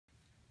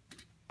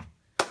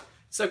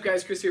What's up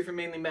guys, Chris here from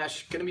Mainly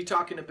Mesh. Going to be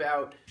talking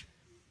about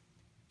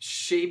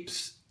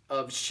shapes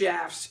of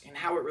shafts and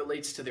how it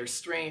relates to their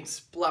strengths,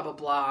 blah blah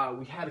blah.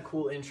 We had a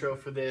cool intro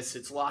for this.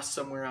 It's lost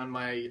somewhere on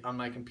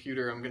my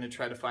computer. I'm going to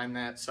try to find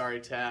that. Sorry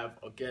Tav,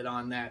 I'll get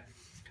on that.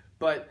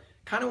 But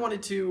kind of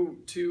wanted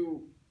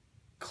to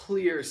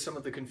clear some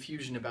of the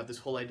confusion about this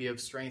whole idea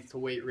of strength to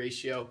weight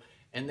ratio,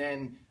 and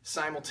then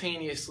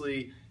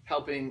simultaneously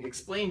helping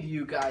explain to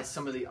you guys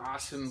some of the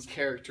awesome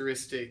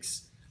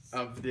characteristics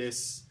of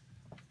this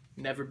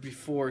never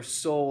before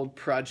sold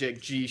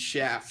Project G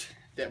shaft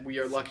that we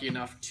are lucky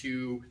enough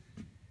to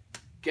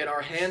get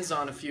our hands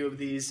on a few of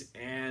these,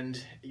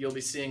 and you'll be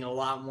seeing a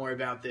lot more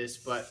about this,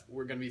 but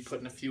we're going to be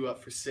putting a few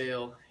up for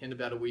sale in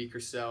about a week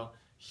or so.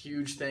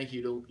 Huge thank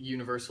you to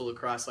Universal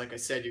Lacrosse. Like I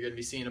said, you're going to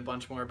be seeing a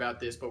bunch more about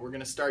this, but we're going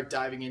to start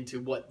diving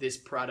into what this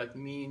product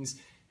means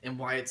and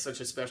why it's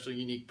such a special,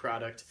 unique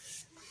product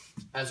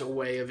as a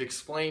way of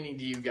explaining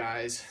to you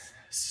guys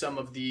some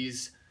of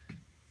these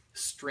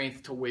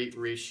strength to weight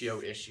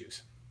ratio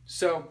issues.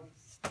 So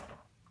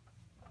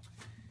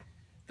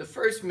the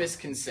first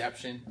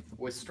misconception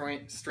with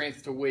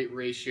strength to weight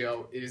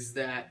ratio is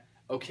that,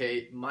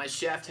 okay, my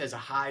shaft has a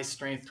high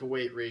strength to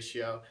weight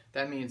ratio.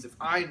 That means if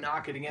I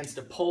knock it against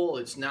a pole,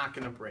 it's not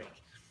going to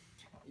break.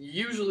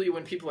 Usually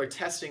when people are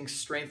testing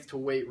strength to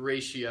weight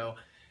ratio,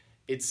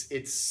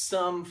 it's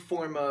some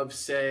form of,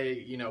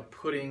 say, you know,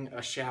 putting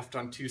a shaft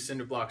on 2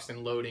 cinder blocks and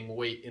loading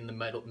weight in the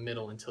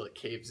middle until it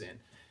caves in.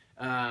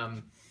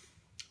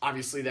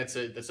 Obviously that's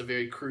a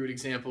very crude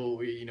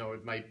example. You know,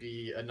 it might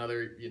be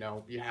another, you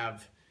know, you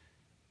have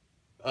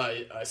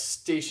a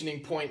stationing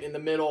point in the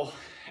middle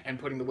and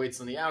putting the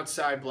weights on the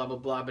outside, blah blah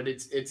blah, but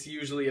it's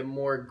usually a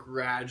more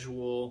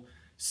gradual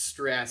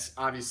stress.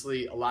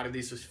 Obviously a lot of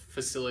these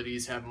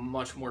facilities have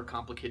much more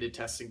complicated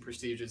testing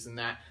procedures than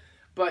that,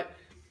 but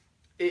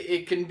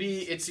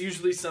it's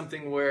usually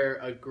something where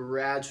a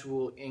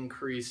gradual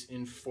increase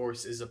in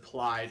force is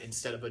applied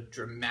instead of a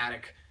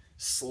dramatic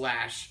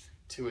slash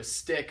to a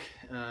stick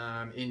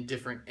in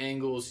different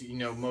angles. You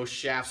know, most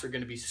shafts are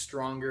going to be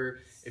stronger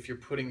if you're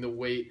putting the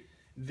weight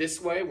this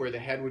way, where the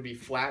head would be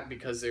flat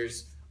because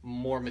there's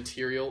more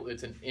material.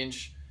 It's an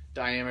inch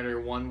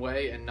diameter one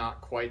way and not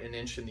quite an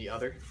inch in the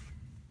other,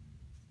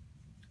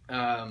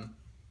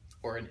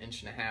 or an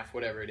inch and a half,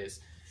 whatever it is.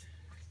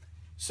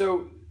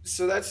 So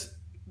that's,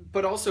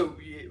 but also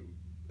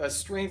a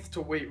strength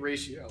to weight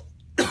ratio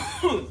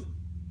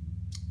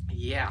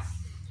yeah,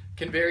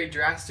 can vary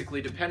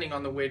drastically depending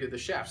on the weight of the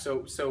shaft.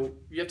 So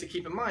you have to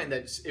keep in mind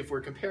that if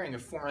we're comparing a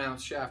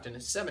 4-ounce shaft and a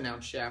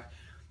 7-ounce shaft,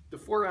 the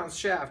 4-ounce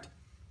shaft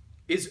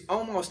is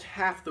almost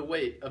half the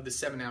weight of the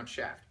 7-ounce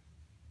shaft.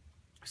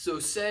 So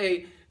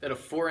say that a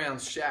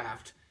 4-ounce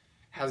shaft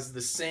has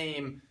the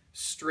same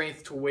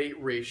strength to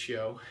weight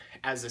ratio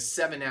as a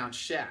 7-ounce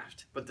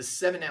shaft, but the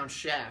 7-ounce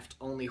shaft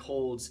only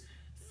holds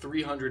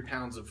 300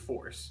 pounds of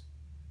force,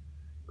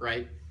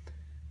 right?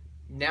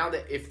 Now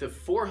that if the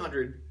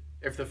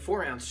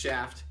 4-ounce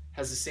shaft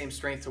has the same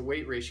strength to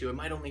weight ratio, it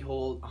might only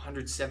hold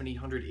 170,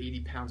 180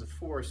 pounds of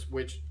force,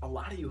 which a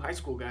lot of you high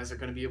school guys are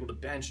going to be able to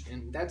bench,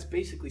 and that's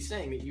basically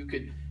saying that you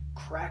could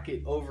crack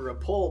it over a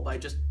pole by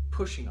just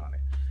pushing on it.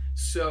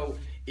 So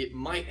it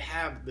might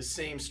have the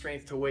same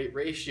strength to weight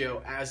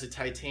ratio as a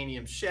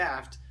titanium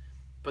shaft,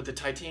 but the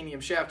titanium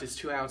shaft is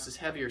 2 ounces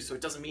heavier, so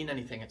it doesn't mean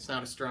anything. It's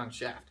not a strong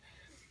shaft.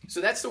 So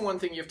that's the one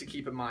thing you have to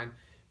keep in mind.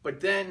 But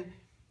then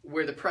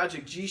where the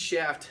Project G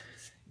shaft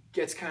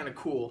gets kind of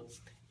cool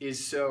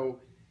is, so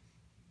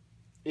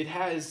it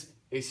has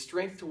a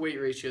strength to weight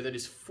ratio that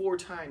is 4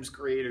 times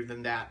greater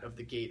than that of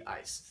the Gate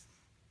Ice.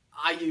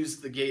 I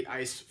used the Gate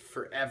Ice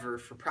forever,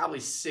 for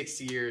probably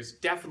 6 years,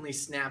 definitely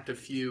snapped a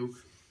few,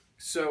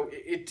 so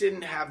it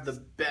didn't have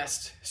the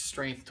best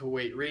strength to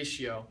weight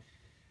ratio.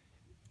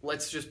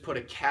 Let's just put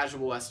a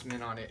casual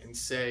estimate on it and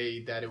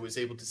say that it was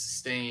able to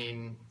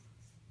sustain,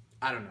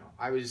 I don't know,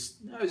 I was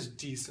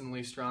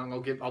decently strong.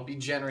 I'll be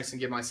generous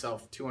and give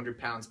myself 200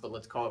 pounds, but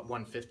let's call it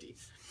 150.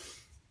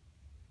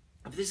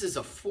 If this is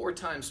a 4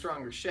 times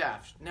stronger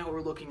shaft, now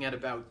we're looking at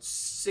about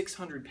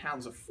 600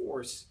 pounds of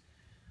force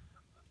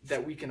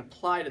that we can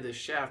apply to this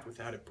shaft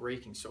without it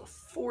breaking. So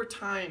a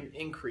 4-time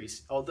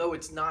increase, although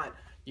it's not,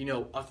 you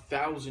know,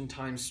 1,000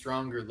 times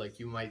stronger like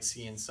you might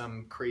see in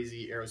some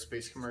crazy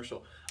aerospace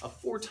commercial. A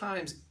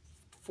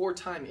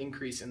 4-time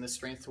increase in the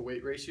strength to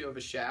weight ratio of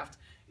a shaft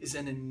is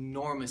an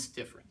enormous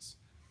difference,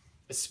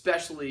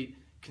 especially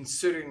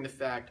considering the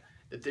fact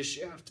that this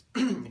shaft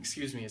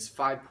excuse me, is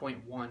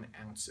 5.1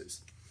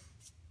 ounces.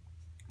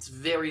 It's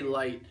very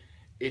light.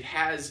 It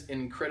has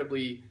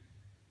incredibly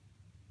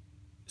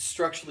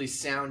structurally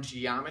sound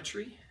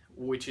geometry,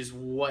 which is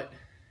what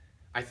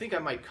I think I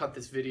might cut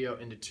this video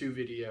into 2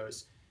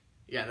 videos.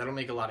 Yeah, that'll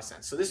make a lot of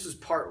sense. So this was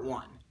part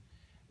 1,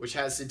 which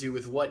has to do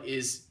with what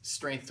is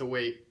strength to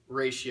weight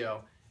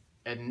ratio.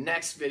 And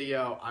next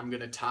video, I'm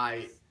going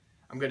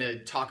to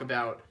talk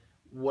about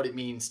what it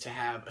means to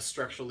have a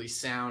structurally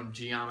sound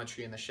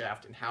geometry in the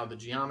shaft and how the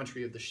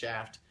geometry of the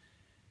shaft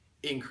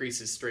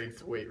increases strength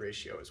to weight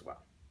ratio as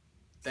well.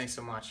 Thanks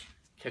so much.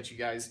 catch you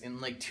guys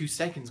in like 2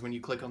 seconds when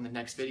you click on the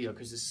next video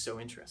because this is so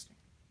interesting.